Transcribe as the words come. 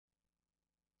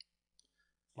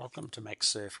Welcome to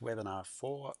MAXSURF webinar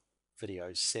 4,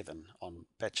 video 7 on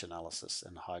batch analysis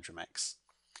in Hydromax.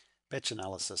 Batch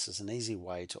analysis is an easy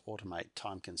way to automate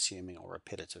time-consuming or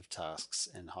repetitive tasks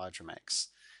in Hydromax.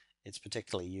 It's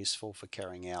particularly useful for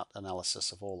carrying out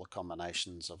analysis of all the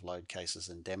combinations of load cases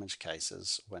and damage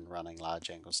cases when running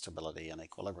large angle stability and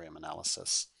equilibrium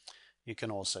analysis. You can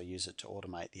also use it to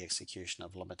automate the execution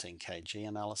of limiting kg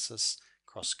analysis,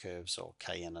 cross curves or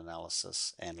Kn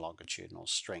analysis, and longitudinal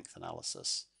strength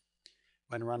analysis.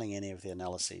 When running any of the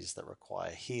analyses that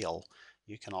require heel,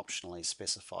 you can optionally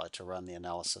specify to run the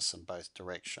analysis in both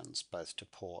directions, both to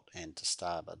port and to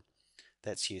starboard.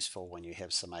 That's useful when you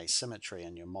have some asymmetry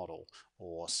in your model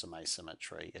or some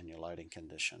asymmetry in your loading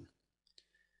condition.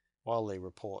 While the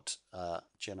report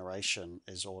generation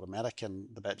is automatic in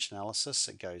the batch analysis,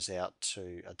 it goes out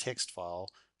to a text file.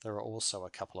 There are also a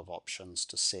couple of options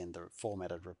to send the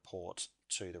formatted report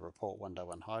to the report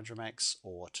window in Hydromax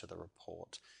or to the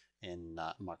report in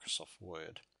Microsoft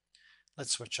Word.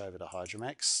 Let's switch over to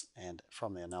Hydromax, and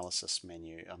from the analysis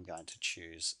menu I'm going to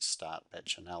choose Start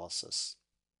Batch Analysis.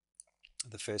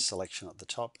 The first selection at the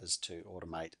top is to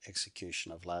automate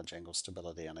execution of large angle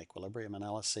stability and equilibrium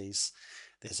analyses.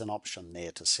 There's an option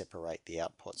there to separate the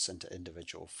outputs into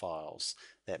individual files.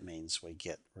 That means we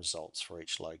get results for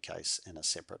each load case in a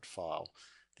separate file.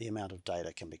 The amount of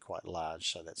data can be quite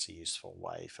large, so that's a useful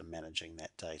way for managing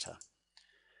that data.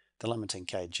 The limiting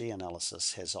kg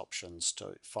analysis has options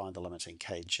to find the limiting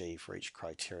kg for each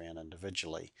criterion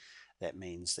individually. That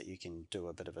means that you can do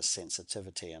a bit of a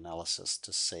sensitivity analysis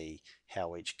to see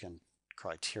how each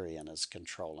criterion is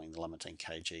controlling the limiting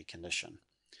kg condition.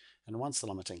 And once the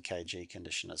limiting kg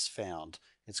condition is found,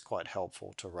 it's quite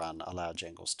helpful to run a large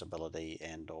angle stability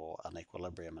and or an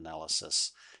equilibrium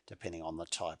analysis depending on the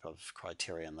type of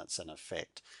criterion that's in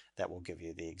effect. That will give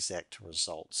you the exact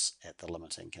results at the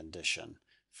limiting condition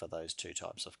for those two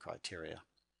types of criteria.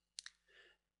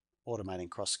 Automating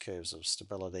cross curves of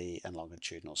stability and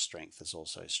longitudinal strength is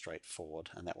also straightforward,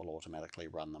 and that will automatically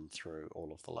run them through all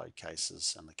of the load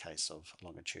cases in the case of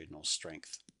longitudinal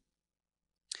strength.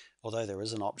 Although there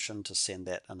is an option to send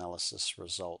that analysis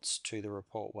results to the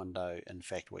report window, in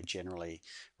fact we generally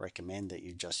recommend that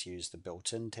you just use the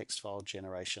built-in text file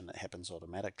generation that happens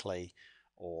automatically,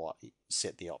 or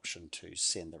set the option to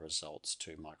send the results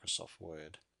to Microsoft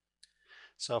Word.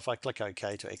 So if I click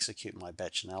OK to execute my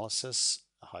batch analysis,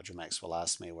 Hydromax will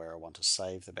ask me where I want to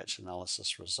save the batch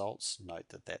analysis results. Note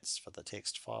that that's for the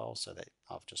text file, so that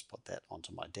I've just put that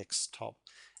onto my desktop,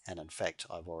 and in fact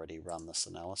I've already run this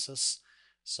analysis.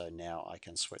 So now I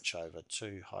can switch over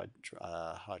to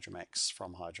Hydromax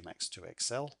from Hydromax to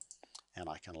Excel, and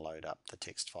I can load up the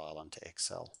text file into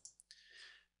Excel.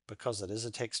 Because it is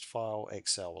a text file,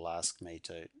 Excel will ask me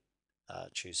to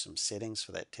choose some settings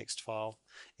for that text file.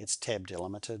 It's tab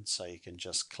delimited, so you can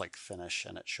just click finish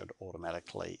and it should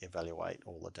automatically evaluate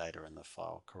all the data in the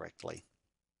file correctly.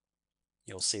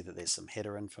 You'll see that there's some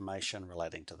header information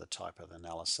relating to the type of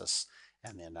analysis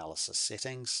and the analysis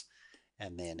settings,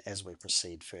 and then as we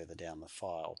proceed further down the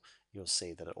file you'll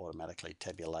see that it automatically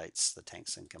tabulates the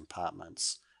tanks and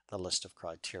compartments, the list of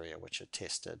criteria which are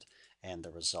tested, and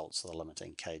the results of the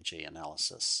limiting kg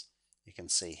analysis. You can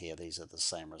see here these are the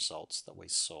same results that we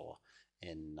saw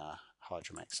in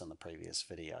Hydromax in the previous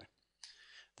video.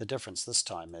 The difference this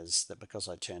time is that because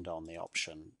I turned on the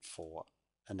option for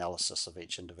analysis of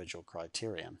each individual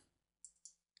criterion,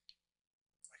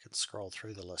 I can scroll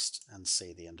through the list and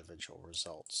see the individual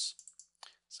results.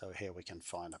 So here we can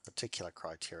find a particular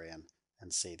criterion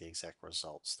and see the exact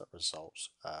results that result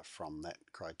from that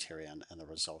criterion and the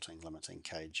resulting limiting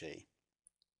kg.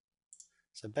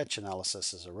 So batch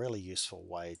analysis is a really useful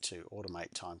way to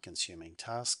automate time-consuming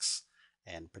tasks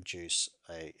and produce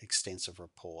an extensive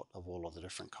report of all of the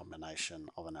different combination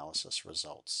of analysis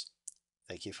results.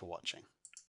 Thank you for watching.